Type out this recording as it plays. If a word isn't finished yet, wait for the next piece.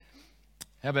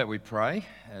How about we pray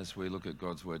as we look at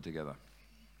God's word together?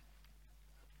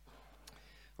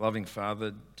 Loving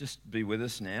Father, just be with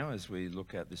us now as we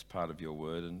look at this part of your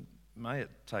word, and may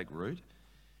it take root.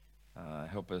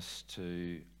 Help us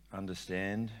to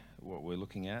understand what we're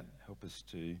looking at. Help us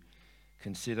to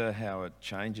consider how it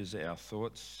changes our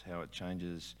thoughts, how it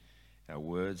changes our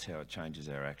words, how it changes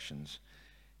our actions.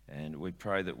 And we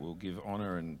pray that we'll give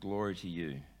honour and glory to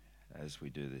you as we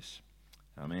do this.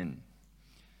 Amen.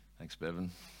 Thanks, Bevan.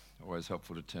 Always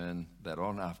helpful to turn that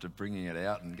on after bringing it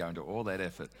out and going to all that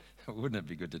effort. Wouldn't it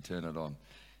be good to turn it on?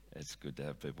 It's good to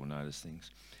have people notice things.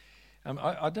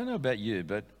 I don't know about you,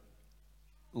 but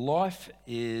life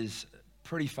is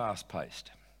pretty fast-paced,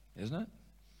 isn't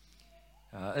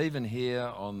it? Even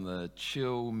here on the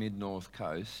chill mid-north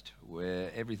coast,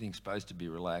 where everything's supposed to be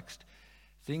relaxed,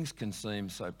 things can seem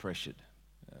so pressured.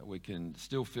 We can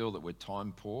still feel that we're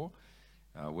time poor.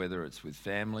 Whether it's with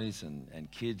families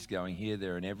and kids going here,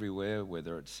 there and everywhere,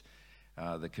 whether it's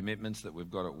the commitments that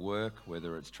we've got at work,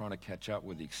 whether it's trying to catch up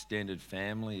with the extended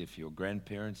family, if you're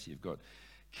grandparents, you've got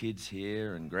kids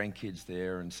here and grandkids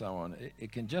there and so on.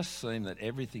 It can just seem that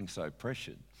everything's so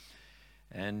pressured.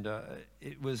 And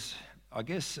it was, I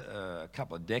guess, a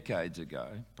couple of decades ago,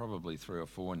 probably 3 or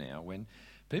 4 now, when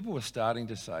people were starting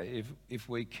to say, if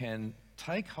we can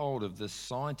take hold of the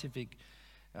scientific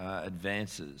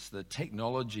advances, the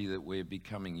technology that we're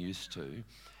becoming used to,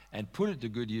 and put it to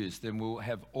good use, then we'll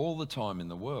have all the time in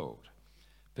the world.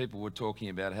 People were talking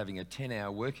about having a 10-hour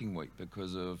working week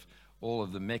because of all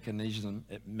of the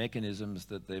mechanisms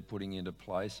that they're putting into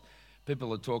place.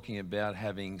 People are talking about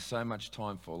having so much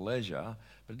time for leisure,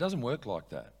 but it doesn't work like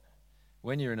that.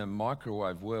 When you're in a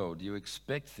microwave world, you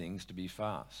expect things to be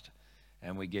fast,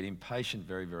 and we get impatient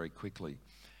very, very quickly.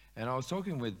 And I was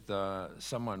talking with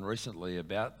someone recently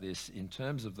about this in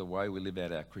terms of the way we live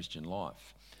out our Christian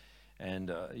life. And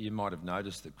you might have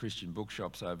noticed that Christian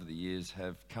bookshops over the years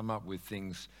have come up with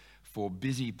things for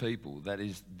busy people. That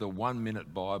is, the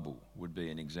 1-minute Bible would be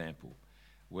an example,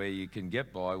 where you can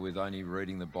get by with only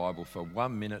reading the Bible for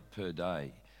 1 minute per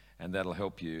day, and that'll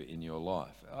help you in your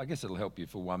life. I guess it'll help you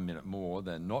for 1 minute more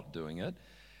than not doing it.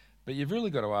 But you've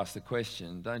really got to ask the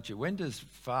question, don't you? When does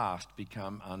fast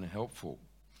become unhelpful?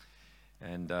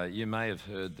 And you may have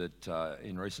heard that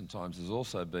in recent times there's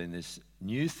also been this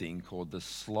new thing called the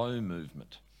slow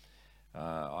movement.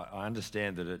 I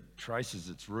understand that it traces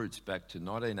its roots back to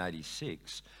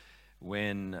 1986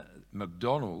 when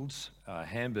McDonald's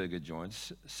hamburger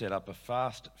joints set up a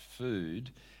fast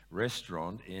food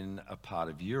restaurant in a part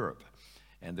of Europe.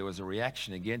 And there was a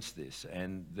reaction against this,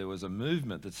 and there was a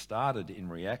movement that started in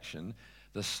reaction,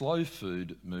 the slow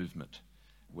food movement,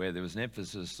 where there was an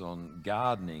emphasis on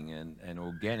gardening and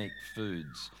organic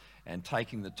foods and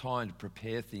taking the time to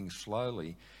prepare things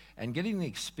slowly and getting the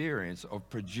experience of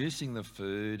producing the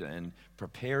food and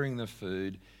preparing the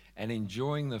food and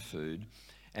enjoying the food.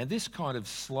 And this kind of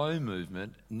slow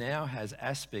movement now has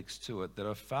aspects to it that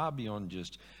are far beyond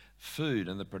just food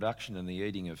and the production and the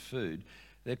eating of food.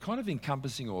 They're kind of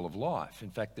encompassing all of life.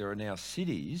 In fact, there are now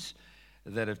cities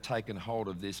that have taken hold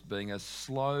of this being a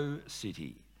slow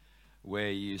city,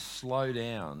 where you slow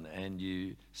down and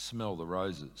you smell the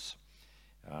roses.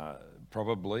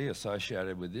 Probably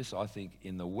associated with this, I think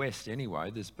in the West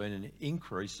anyway, there's been an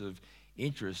increase of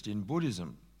interest in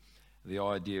Buddhism, the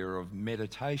idea of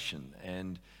meditation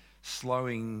and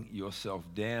slowing yourself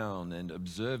down and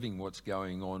observing what's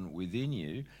going on within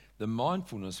you, the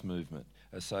mindfulness movement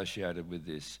associated with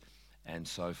this, and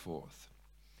so forth.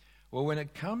 Well, when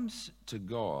it comes to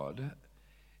God,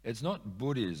 it's not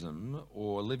Buddhism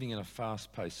or living in a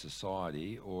fast-paced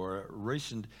society or a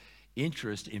recent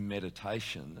interest in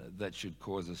meditation that should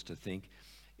cause us to think.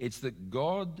 It's that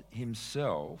God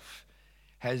himself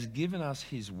has given us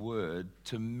his word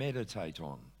to meditate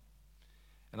on.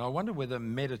 And I wonder whether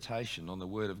meditation on the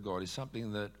word of God is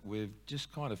something that we've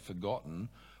just kind of forgotten,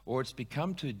 or it's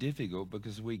become too difficult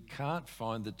because we can't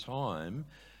find the time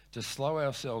to slow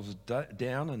ourselves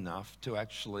down enough to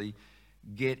actually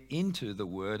get into the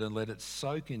word and let it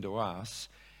soak into us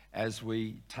as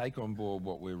we take on board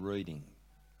what we're reading.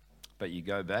 But you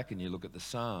go back and you look at the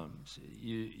Psalms.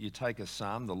 You take a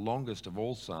psalm, the longest of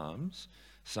all psalms,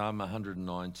 Psalm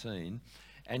 119,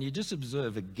 and you just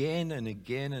observe again and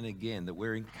again and again that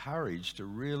we're encouraged to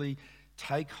really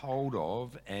take hold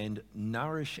of and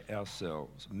nourish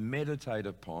ourselves, meditate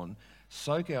upon,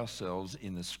 soak ourselves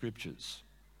in the scriptures.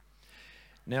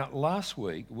 Now, last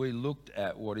week we looked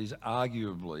at what is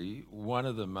arguably one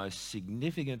of the most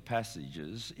significant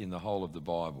passages in the whole of the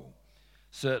Bible.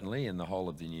 Certainly in the whole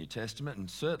of the New Testament, and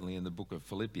certainly in the book of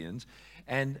Philippians,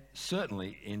 and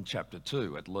certainly in chapter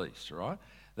 2 at least, right?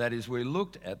 That is, we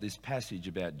looked at this passage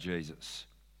about Jesus.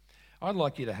 I'd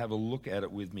like you to have a look at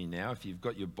it with me now. If you've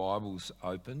got your Bibles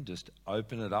open, just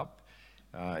open it up.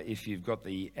 If you've got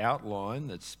the outline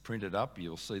that's printed up,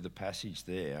 you'll see the passage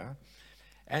there.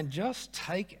 And just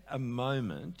take a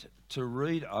moment to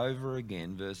read over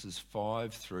again verses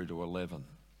 5 through to 11.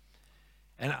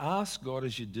 And ask God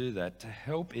as you do that to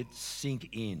help it sink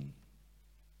in.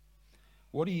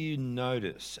 What do you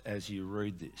notice as you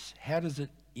read this? How does it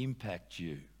impact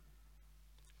you?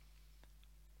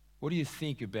 What do you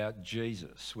think about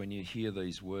Jesus when you hear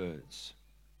these words?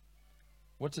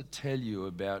 What's it tell you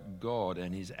about God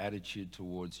and his attitude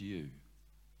towards you?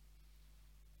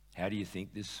 How do you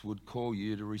think this would call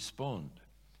you to respond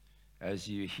as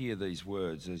you hear these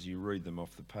words, as you read them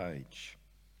off the page?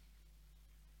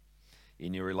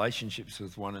 In your relationships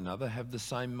with one another, have the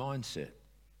same mindset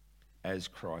as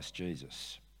Christ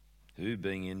Jesus, who,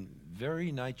 being in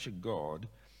very nature God,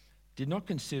 did not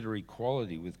consider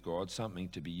equality with God something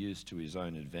to be used to his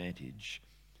own advantage.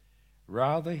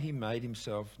 Rather, he made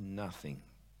himself nothing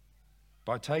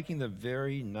by taking the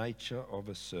very nature of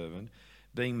a servant,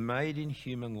 being made in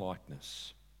human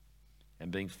likeness,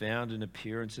 and being found in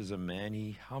appearance as a man,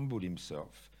 he humbled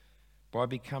himself by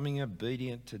becoming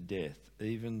obedient to death,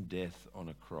 even death on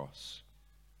a cross.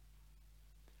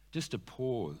 Just to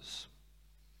pause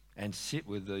and sit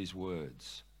with these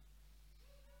words,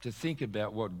 to think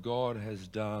about what God has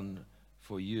done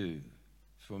for you,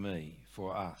 for me,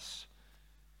 for us.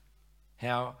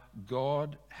 How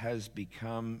God has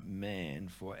become man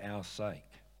for our sake,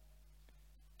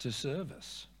 to serve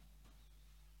us.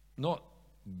 Not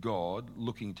God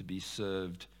looking to be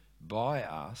served by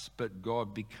us, but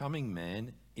God becoming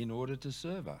man in order to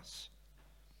serve us.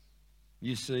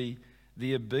 You see,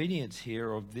 the obedience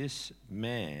here of this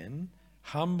man,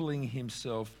 humbling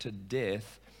himself to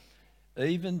death,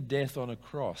 even death on a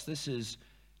cross. This is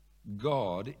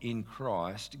God in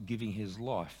Christ giving his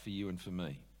life for you and for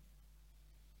me.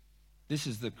 This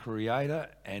is the creator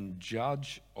and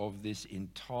judge of this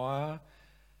entire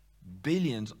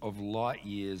billions of light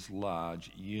years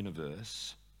large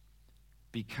universe,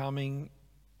 becoming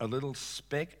a little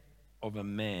speck of a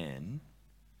man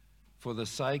for the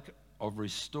sake of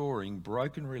restoring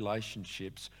broken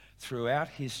relationships throughout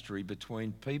history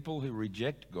between people who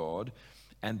reject God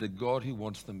and the God who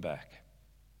wants them back.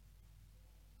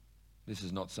 This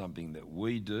is not something that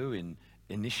we do in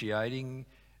initiating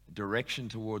direction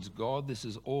towards God. This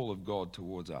is all of God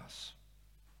towards us.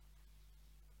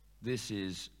 This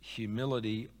is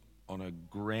humility on a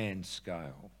grand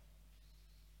scale.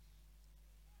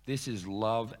 This is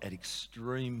love at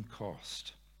extreme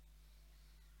cost.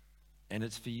 And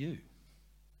it's for you.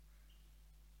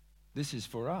 This is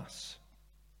for us.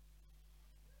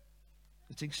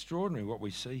 It's extraordinary what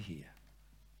we see here.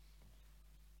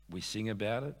 We sing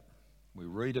about it, we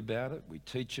read about it, we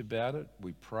teach about it,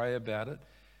 we pray about it.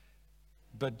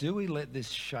 But do we let this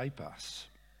shape us?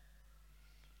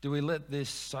 Do we let this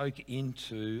soak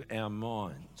into our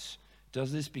minds?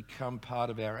 Does this become part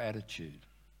of our attitude?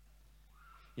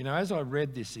 You know, as I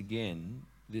read this again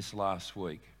this last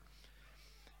week,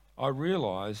 I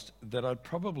realised that I'd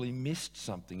probably missed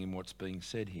something in what's being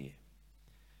said here.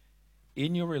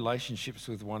 In your relationships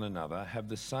with one another, have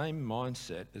the same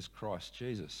mindset as Christ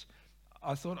Jesus.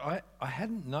 I thought I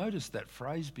hadn't noticed that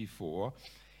phrase before,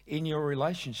 in your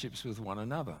relationships with one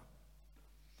another.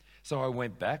 So I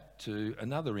went back to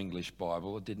another English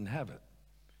Bible that didn't have it.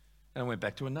 And I went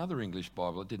back to another English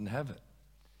Bible that didn't have it.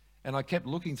 And I kept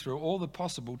looking through all the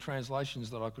possible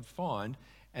translations that I could find,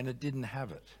 and it didn't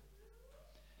have it.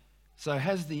 So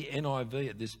has the NIV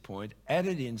at this point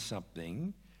added in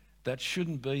something that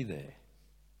shouldn't be there?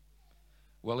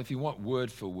 Well, if you want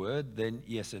word for word, then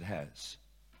yes, it has.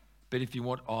 But if you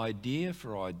want idea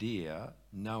for idea,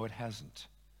 no, it hasn't.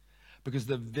 Because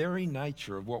the very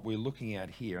nature of what we're looking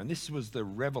at here, and this was the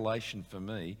revelation for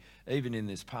me, even in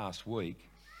this past week,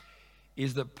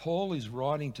 is that Paul is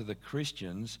writing to the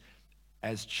Christians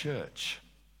as church,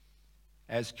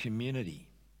 as community.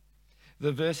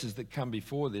 The verses that come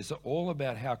before this are all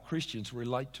about how Christians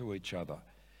relate to each other.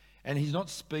 And he's not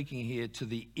speaking here to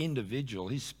the individual,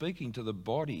 he's speaking to the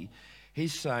body.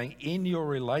 He's saying in your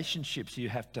relationships you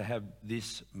have to have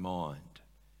this mind.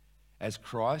 As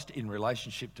Christ, in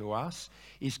relationship to us,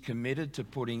 is committed to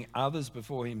putting others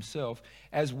before himself,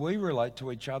 as we relate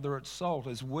to each other at Salt,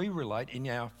 as we relate in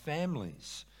our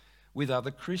families, with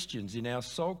other Christians, in our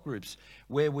Salt groups,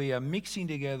 where we are mixing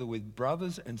together with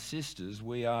brothers and sisters,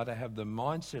 we are to have the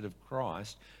mindset of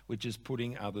Christ, which is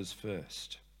putting others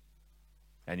first.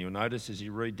 And you'll notice as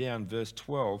you read down verse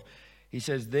 12, He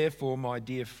says, therefore, my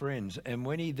dear friends, and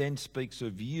when he then speaks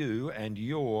of you and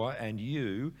your and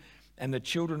you and the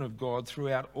children of God,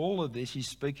 throughout all of this, he's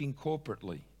speaking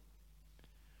corporately.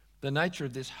 The nature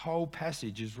of this whole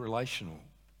passage is relational.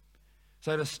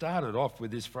 So to start it off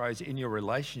with this phrase, in your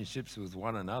relationships with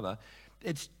one another,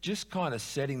 it's just kind of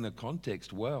setting the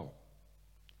context well.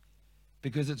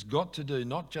 Because it's got to do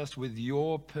not just with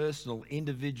your personal,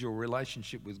 individual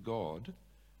relationship with God,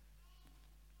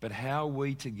 but how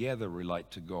we together relate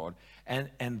to God. And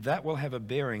that will have a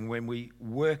bearing when we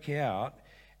work out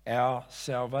our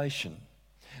salvation.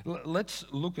 Let's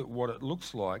look at what it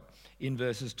looks like in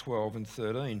verses 12 and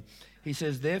 13. He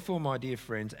says, therefore, my dear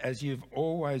friends, as you've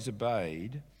always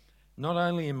obeyed, not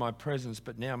only in my presence,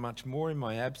 but now much more in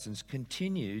my absence,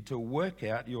 continue to work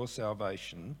out your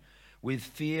salvation with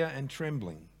fear and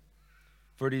trembling.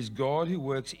 For it is God who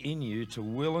works in you to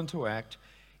will and to act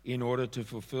in order to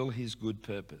fulfill his good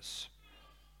purpose.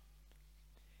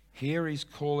 Here he's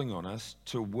calling on us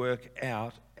to work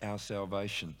out our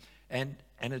salvation. And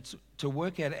it's to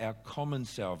work out our common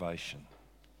salvation.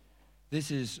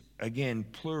 This is, again,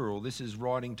 plural. This is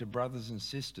writing to brothers and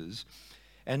sisters.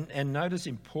 And notice,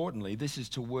 importantly, this is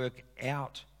to work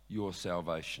out your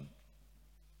salvation,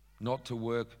 not to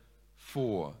work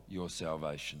for your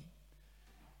salvation.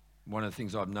 One of the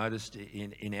things I've noticed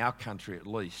in our country at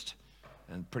least,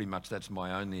 and pretty much that's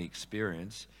my only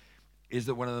experience, is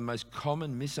that one of the most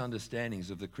common misunderstandings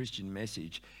of the Christian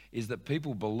message is that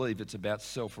people believe it's about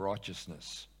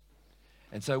self-righteousness.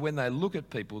 And so when they look at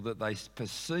people that they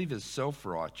perceive as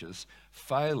self-righteous,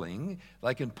 failing,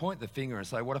 they can point the finger and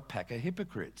say, what a pack of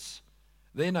hypocrites.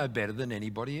 They're no better than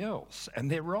anybody else.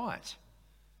 And they're right.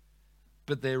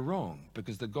 But they're wrong,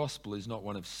 because the gospel is not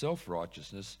one of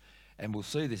self-righteousness, and we'll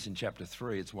see this in chapter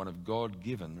 3, it's one of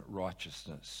God-given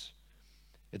righteousness.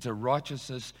 It's a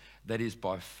righteousness that is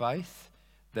by faith,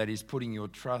 that is putting your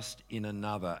trust in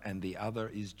another, and the other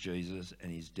is Jesus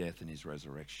and his death and his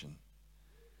resurrection.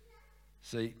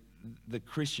 See, the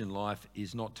Christian life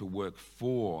is not to work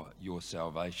for your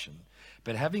salvation,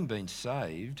 but having been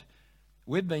saved,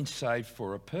 we've been saved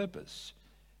for a purpose.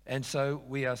 And so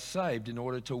we are saved in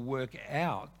order to work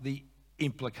out the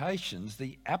implications,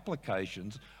 the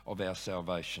applications of our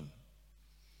salvation.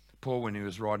 Paul, when he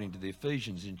was writing to the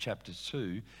Ephesians in chapter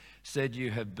 2, said,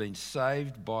 you have been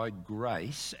saved by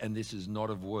grace, and this is not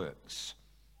of works.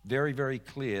 Very, very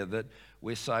clear that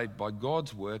we're saved by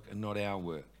God's work and not our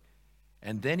work.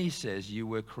 And then he says, you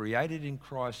were created in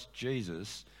Christ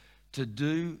Jesus to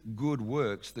do good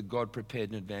works that God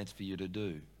prepared in advance for you to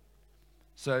do.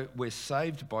 So we're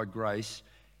saved by grace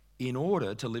in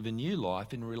order to live a new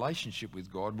life in relationship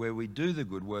with God, where we do the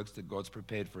good works that God's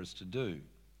prepared for us to do.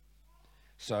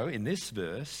 So in this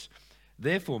verse,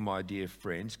 therefore, my dear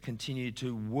friends, continue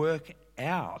to work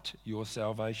out your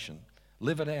salvation.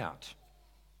 Live it out.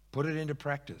 Put it into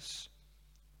practice.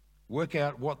 Work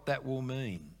out what that will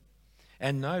mean.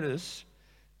 And notice,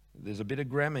 there's a bit of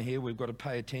grammar here we've got to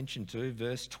pay attention to.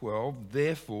 Verse 12,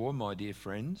 therefore, my dear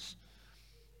friends,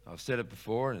 I've said it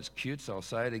before and it's cute, so I'll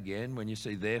say it again. When you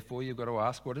see therefore, you've got to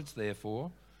ask what it's there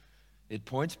for. It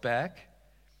points back.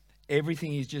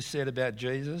 Everything he's just said about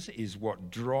Jesus is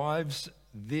what drives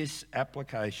this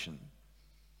application.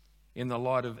 In the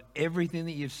light of everything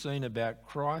that you've seen about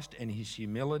Christ and his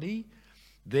humility,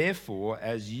 therefore,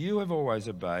 as you have always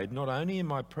obeyed, not only in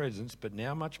my presence, but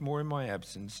now much more in my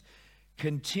absence,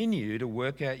 continue to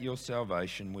work out your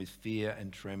salvation with fear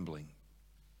and trembling.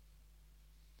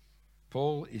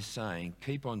 Paul is saying,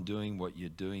 keep on doing what you're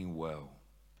doing well.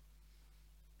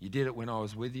 You did it when I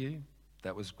was with you.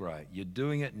 That was great. You're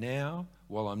doing it now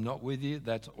while I'm not with you.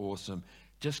 That's awesome.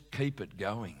 Just keep it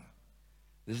going.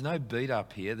 There's no beat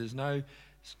up here. There's no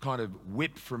kind of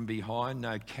whip from behind,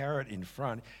 no carrot in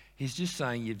front. He's just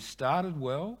saying you've started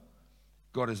well.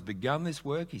 God has begun this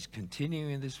work. He's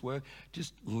continuing this work.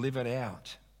 Just live it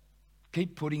out.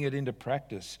 Keep putting it into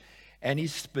practice. And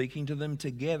he's speaking to them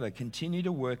together. Continue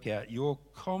to work out your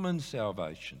common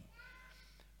salvation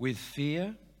with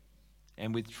fear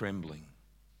and with trembling.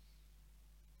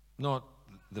 Not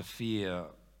the fear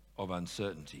of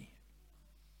uncertainty.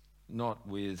 Not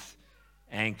with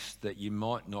angst that you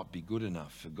might not be good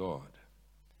enough for God.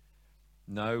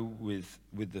 No, with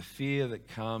the fear that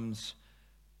comes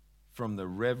from the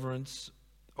reverence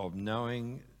of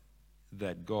knowing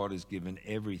that God has given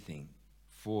everything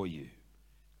for you.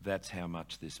 That's how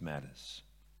much this matters.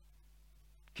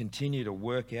 Continue to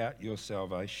work out your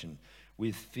salvation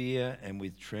with fear and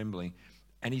with trembling.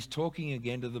 And he's talking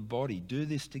again to the body. Do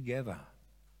this together.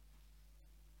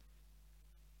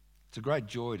 It's a great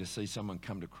joy to see someone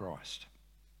come to Christ.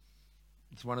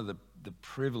 It's one of the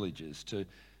privileges to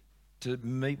to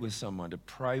meet with someone, to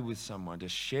pray with someone, to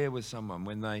share with someone,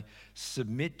 when they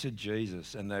submit to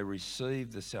Jesus and they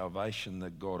receive the salvation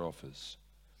that God offers,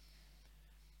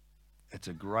 it's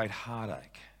a great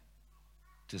heartache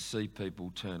to see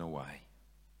people turn away.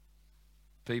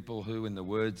 People who, in the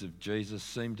words of Jesus,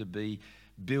 seem to be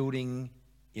building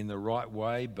in the right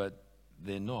way, but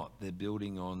they're not. They're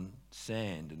building on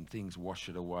sand and things wash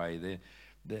it away.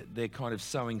 They're kind of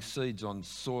sowing seeds on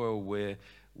soil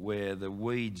where the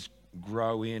weeds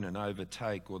grow in and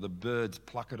overtake, or the birds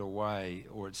pluck it away,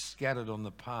 or it's scattered on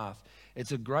the path.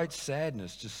 It's a great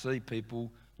sadness to see people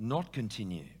not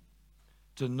continue,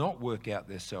 to not work out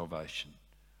their salvation.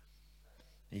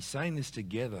 He's saying this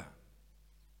together.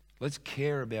 Let's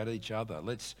care about each other.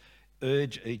 Let's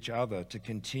urge each other to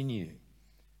continue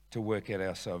to work out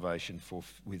our salvation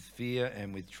with fear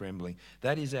and with trembling.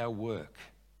 That is our work,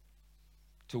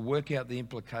 to work out the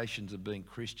implications of being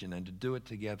Christian and to do it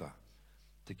together,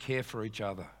 to care for each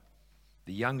other,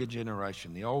 the younger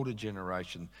generation, the older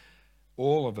generation,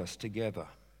 all of us together,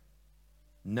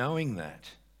 knowing that.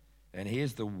 And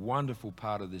here's the wonderful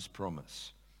part of this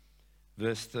promise.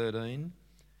 Verse 13,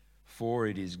 for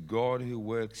it is God who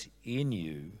works in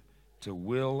you to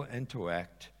will and to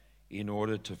act in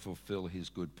order to fulfill his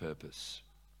good purpose.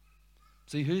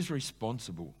 See, who's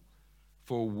responsible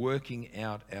for working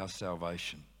out our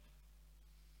salvation?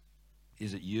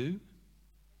 Is it you?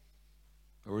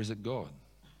 Or is it God?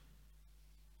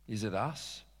 Is it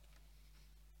us?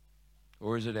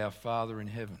 Or is it our Father in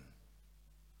heaven?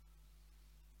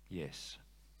 Yes.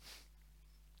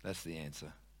 That's the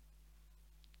answer.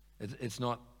 It's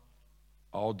not,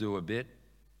 I'll do a bit,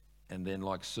 and then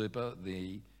like super,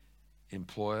 the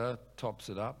employer tops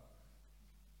it up,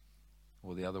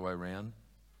 or the other way around.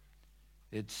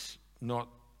 It's not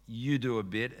you do a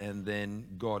bit and then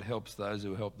God helps those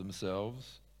who help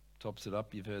themselves, tops it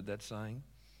up. You've heard that saying.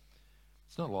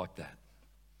 It's not like that.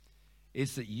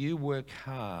 It's that you work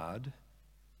hard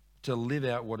to live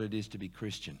out what it is to be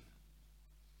Christian,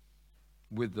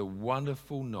 with the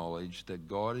wonderful knowledge that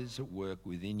God is at work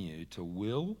within you to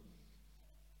will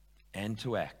and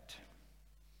to act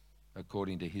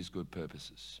according to his good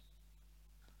purposes.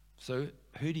 So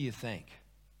who do you thank?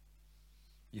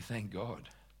 You thank God.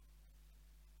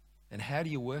 And how do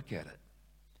you work at it?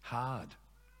 Hard,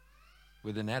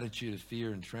 with an attitude of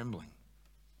fear and trembling,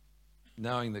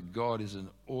 knowing that God is an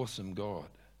awesome God.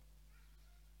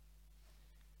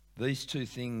 These two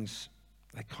things,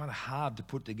 they're kind of hard to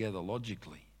put together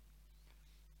logically,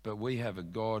 but we have a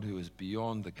God who is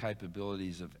beyond the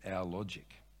capabilities of our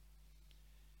logic,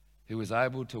 who is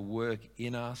able to work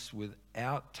in us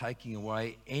without taking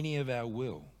away any of our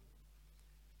will,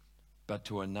 but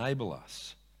to enable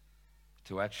us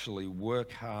to actually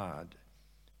work hard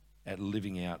at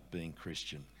living out being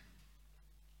Christian.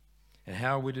 And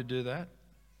how are we to do that?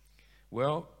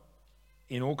 Well,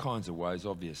 in all kinds of ways,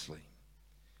 obviously.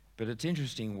 But it's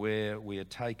interesting where we are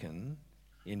taken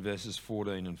in verses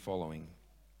 14 and following.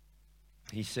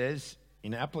 He says,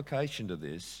 in application to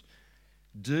this,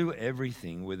 do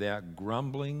everything without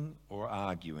grumbling or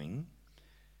arguing,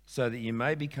 so that you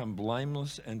may become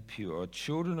blameless and pure,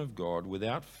 children of God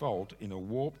without fault in a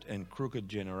warped and crooked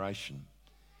generation.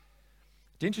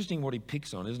 It's interesting what he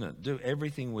picks on, isn't it? Do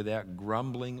everything without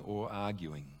grumbling or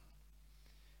arguing.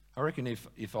 I reckon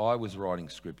if I was writing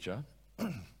scripture,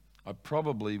 I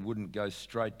probably wouldn't go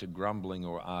straight to grumbling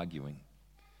or arguing.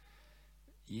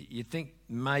 You think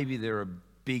maybe there are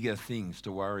bigger things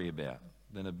to worry about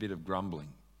than a bit of grumbling.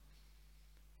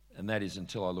 And that is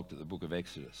until I looked at the book of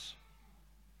Exodus.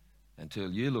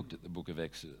 Until you looked at the book of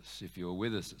Exodus, if you were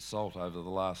with us at Salt over the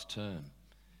last term.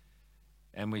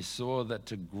 And we saw that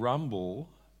to grumble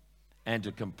and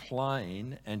to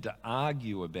complain and to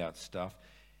argue about stuff,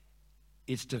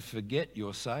 it's to forget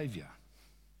your Saviour.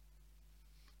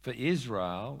 For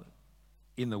Israel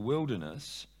in the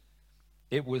wilderness,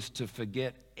 it was to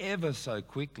forget ever so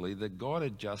quickly that God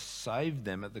had just saved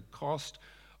them at the cost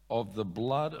of the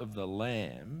blood of the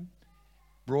Lamb,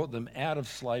 brought them out of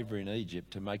slavery in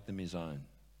Egypt to make them his own.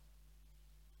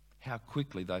 How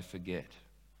quickly they forget.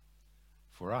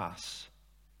 For us,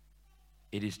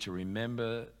 it is to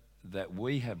remember that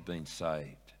we have been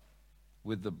saved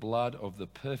with the blood of the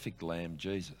perfect Lamb,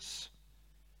 Jesus,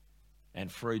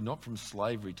 and freed not from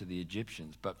slavery to the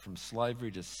Egyptians, but from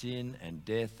slavery to sin and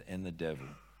death and the devil.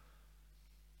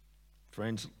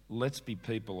 Friends, let's be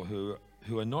people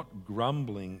who are not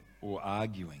grumbling or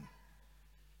arguing.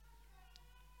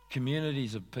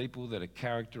 Communities of people that are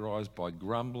characterised by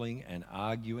grumbling and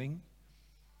arguing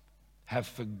have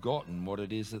forgotten what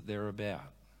it is that they're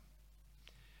about.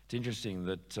 It's interesting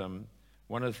that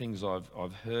one of the things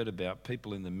I've heard about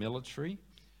people in the military,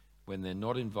 when they're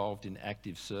not involved in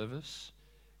active service,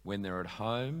 when they're at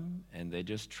home and they're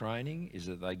just training, is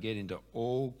that they get into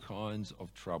all kinds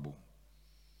of trouble.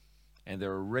 And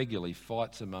there are regularly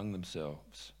fights among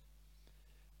themselves.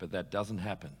 But that doesn't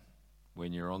happen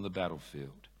when you're on the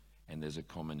battlefield and there's a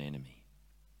common enemy.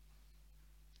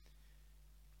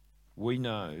 We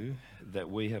know that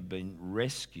we have been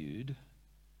rescued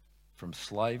from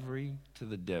slavery to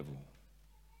the devil,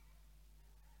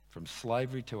 from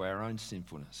slavery to our own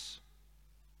sinfulness.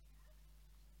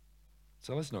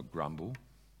 So let's not grumble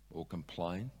or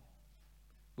complain.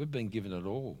 We've been given it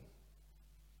all.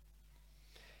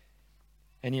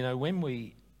 And you know, when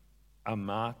we are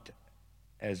marked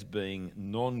as being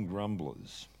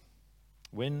non-grumblers,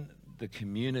 when the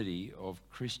community of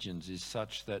Christians is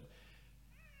such that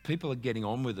people are getting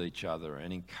on with each other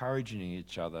and encouraging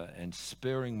each other and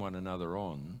spurring one another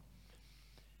on,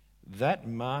 that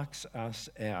marks us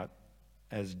out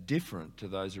as different to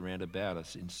those around about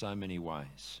us in so many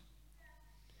ways.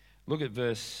 Look at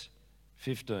verse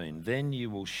 15. Then you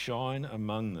will shine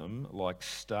among them like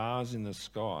stars in the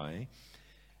sky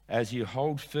as you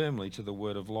hold firmly to the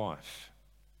word of life.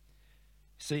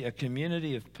 See, a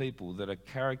community of people that are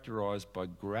characterized by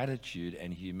gratitude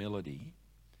and humility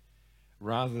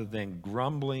rather than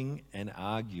grumbling and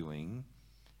arguing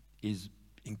is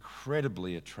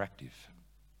incredibly attractive.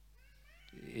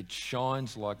 It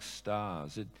shines like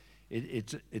stars.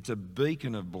 It's a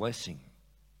beacon of blessing.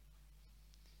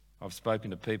 I've spoken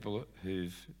to people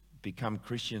who've become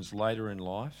Christians later in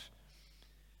life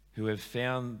who have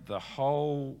found the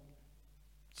whole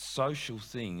social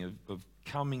thing of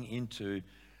coming into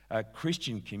a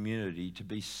Christian community to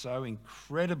be so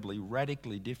incredibly,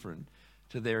 radically different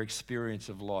to their experience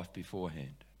of life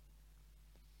beforehand.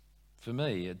 For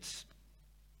me, it's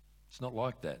not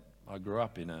like that. I grew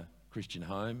up in a Christian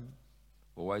home,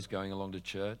 always going along to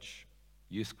church,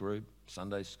 youth group,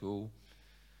 Sunday school,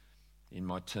 in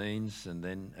my teens, and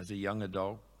then as a young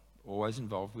adult, always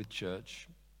involved with church.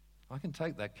 I can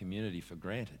take that community for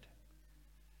granted.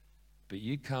 But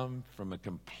you come from a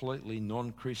completely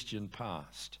non-Christian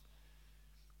past,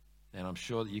 and I'm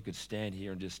sure that you could stand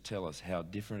here and just tell us how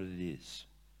different it is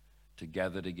to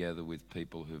gather together with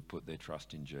people who have put their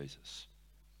trust in Jesus.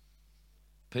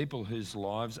 People whose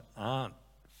lives aren't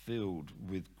filled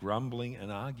with grumbling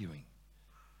and arguing.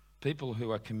 People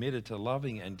who are committed to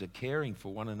loving and to caring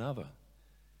for one another.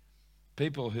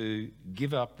 People who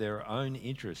give up their own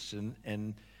interests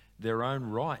and their own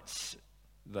rights,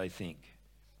 they think,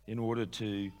 in order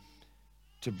to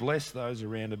bless those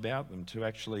around about them, to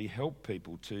actually help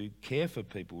people, to care for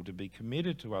people, to be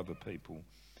committed to other people.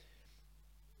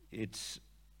 It's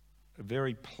a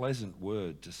very pleasant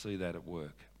word to see that at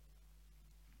work.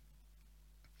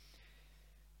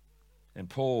 And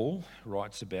Paul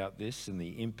writes about this and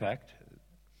the impact.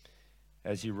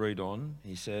 As you read on,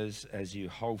 he says, as you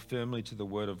hold firmly to the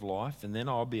word of life, and then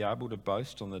I'll be able to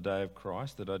boast on the day of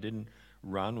Christ that I didn't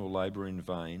run or labour in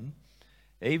vain,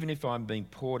 even if I'm being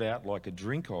poured out like a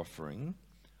drink offering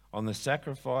on the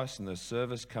sacrifice and the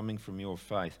service coming from your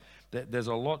faith. There's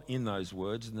a lot in those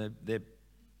words, and they're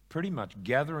pretty much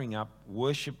gathering up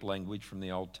worship language from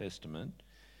the Old Testament,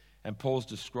 and Paul's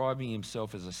describing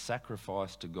himself as a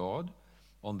sacrifice to God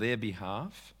on their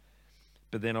behalf.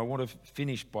 But then I want to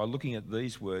finish by looking at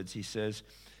these words. He says,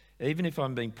 even if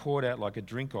I'm being poured out like a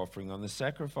drink offering on the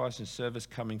sacrifice and service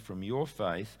coming from your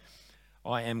faith,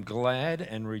 I am glad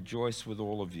and rejoice with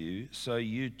all of you, so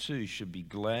you too should be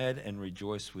glad and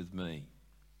rejoice with me.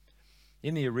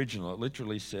 In the original, it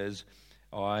literally says,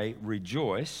 I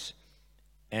rejoice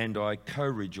and I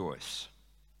co-rejoice.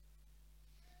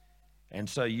 And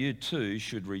so you too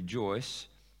should rejoice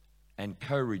and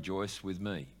co-rejoice with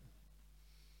me.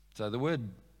 So the word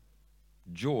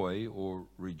joy or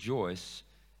rejoice,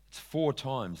 it's 4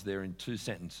 times there in 2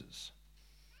 sentences.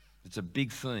 It's a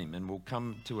big theme, and we'll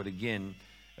come to it again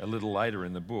a little later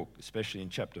in the book, especially in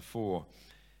chapter 4.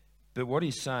 But what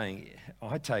he's saying,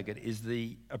 I take it, is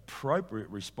the appropriate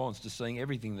response to seeing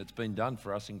everything that's been done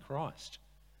for us in Christ.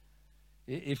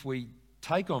 If we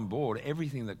take on board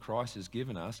everything that Christ has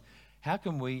given us, how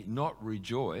can we not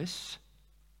rejoice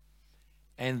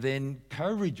and then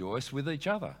co-rejoice with each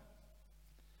other?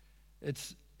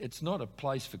 It's not a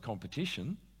place for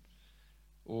competition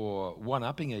or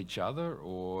one-upping each other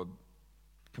or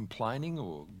complaining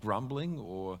or grumbling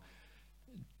or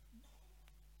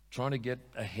trying to get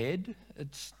ahead.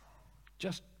 It's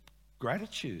just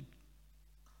gratitude,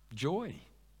 joy.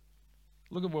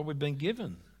 Look at what we've been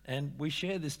given, and we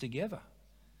share this together.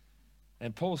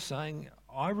 And Paul's saying,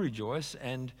 I rejoice,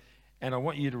 and I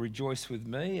want you to rejoice with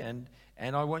me, and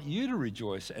I want you to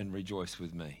rejoice and rejoice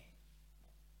with me.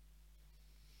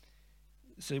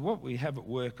 See, what we have at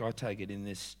work, I take it in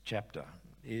this chapter,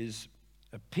 is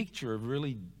a picture of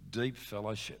really deep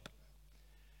fellowship.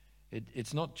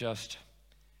 It's not just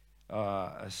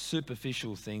a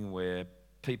superficial thing where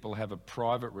people have a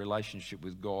private relationship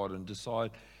with God and decide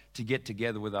to get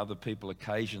together with other people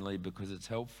occasionally because it's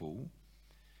helpful.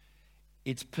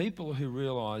 It's people who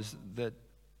realise that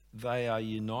they are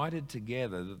united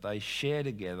together, that they share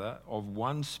together of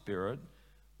one Spirit,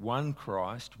 one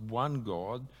Christ, one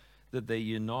God, that they're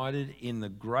united in the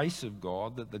grace of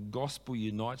God, that the gospel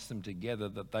unites them together,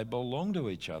 that they belong to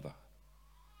each other.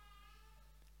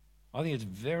 I think it's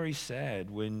very sad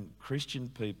when Christian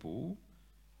people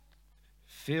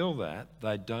feel that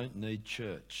they don't need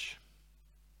church.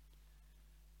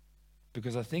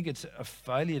 Because I think it's a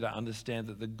failure to understand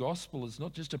that the gospel is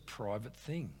not just a private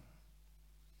thing.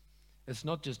 It's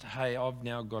not just, hey, I've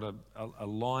now got a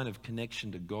line of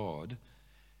connection to God.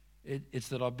 It's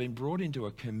that I've been brought into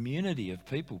a community of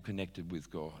people connected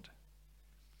with God.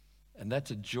 And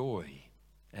that's a joy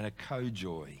and a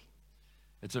co-joy.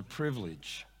 It's a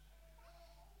privilege.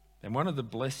 And one of the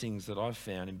blessings that I've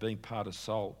found in being part of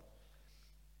SALT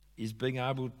is being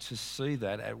able to see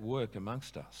that at work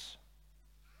amongst us.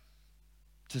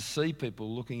 To see people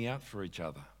looking out for each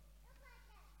other.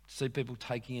 To see people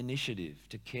taking initiative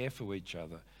to care for each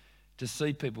other. To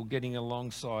see people getting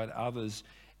alongside others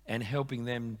and helping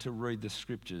them to read the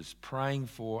scriptures, praying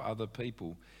for other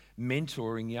people,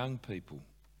 mentoring young people.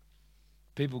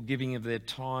 People giving of their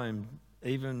time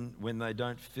even when they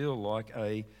don't feel like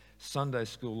a Sunday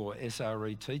school or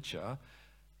SRE teacher,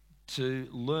 to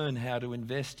learn how to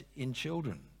invest in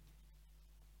children,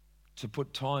 to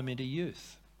put time into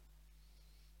youth,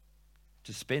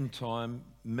 to spend time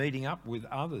meeting up with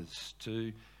others,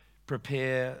 to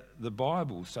prepare the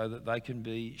Bible so that they can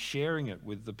be sharing it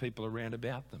with the people around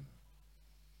about them.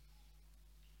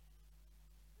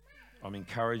 I'm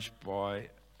encouraged by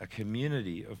a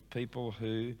community of people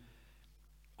who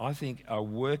I think are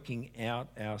working out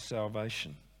our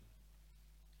salvation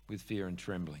with fear and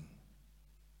trembling.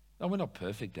 No, we're not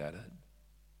perfect at it.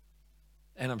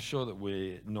 And I'm sure that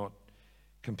we're not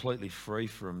completely free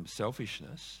from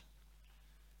selfishness.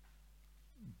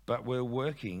 But we're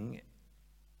working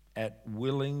at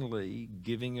willingly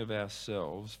giving of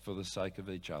ourselves for the sake of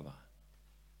each other.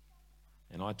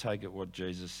 And I take it what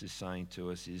Jesus is saying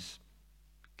to us is,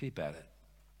 keep at it.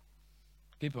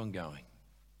 Keep on going.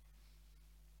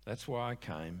 That's why I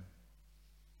came.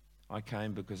 I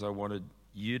came because I wanted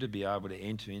you to be able to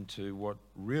enter into what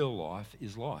real life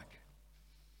is like.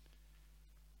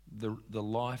 The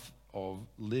life of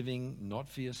living not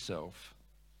for yourself,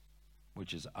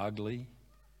 which is ugly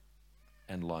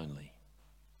and lonely,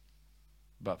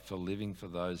 but for living for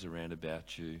those around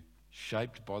about you,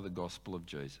 shaped by the gospel of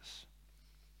Jesus,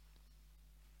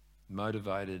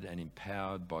 motivated and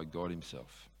empowered by God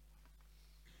himself.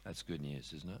 That's good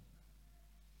news, isn't it?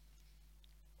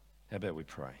 How about we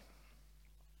pray?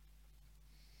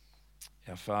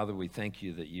 Our Father, we thank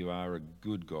you that you are a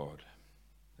good God,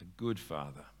 a good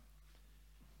Father.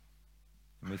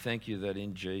 And we thank you that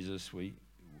in Jesus we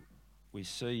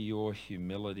see your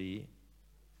humility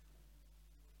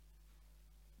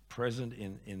present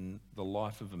in the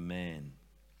life of a man.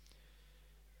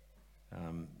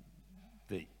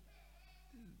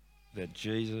 That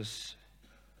Jesus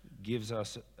gives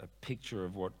us a picture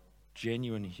of what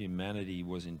genuine humanity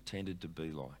was intended to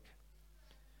be like.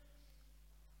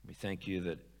 We thank you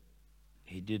that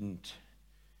he didn't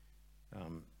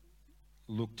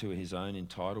look to his own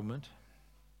entitlement,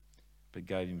 but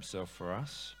gave himself for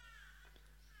us.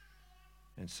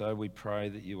 And so we pray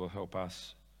that you will help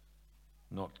us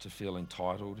not to feel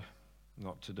entitled,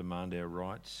 not to demand our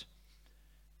rights,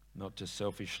 not to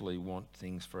selfishly want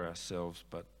things for ourselves,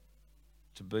 but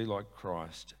to be like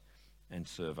Christ and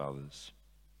serve others.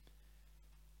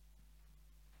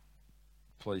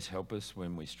 Please help us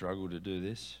when we struggle to do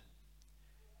this.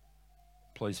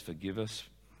 Please forgive us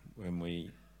when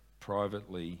we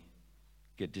privately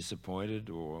get disappointed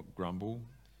or grumble,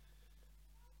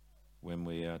 when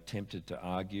we are tempted to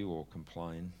argue or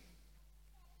complain.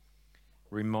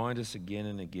 Remind us again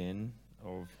and again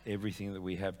of everything that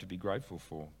we have to be grateful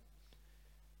for.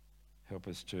 Help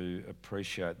us to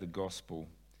appreciate the gospel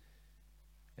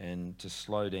and to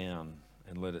slow down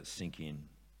and let it sink in.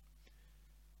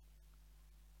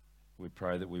 We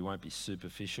pray that we won't be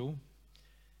superficial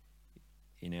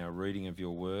in our reading of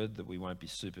your word, that we won't be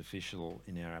superficial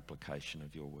in our application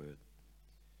of your word.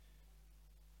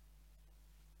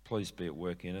 Please be at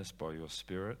work in us by your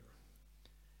Spirit.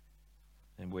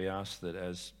 And we ask that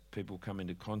as people come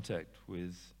into contact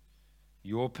with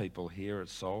your people here at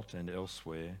SALT and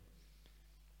elsewhere,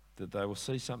 that they will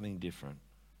see something different,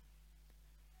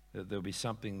 that there'll be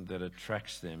something that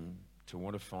attracts them to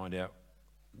want to find out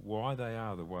why they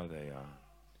are the way they are.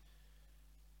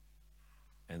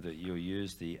 And that you'll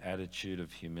use the attitude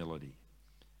of humility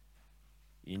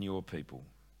in your people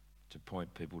to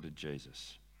point people to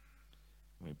Jesus.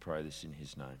 We pray this in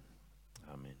his name.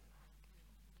 Amen.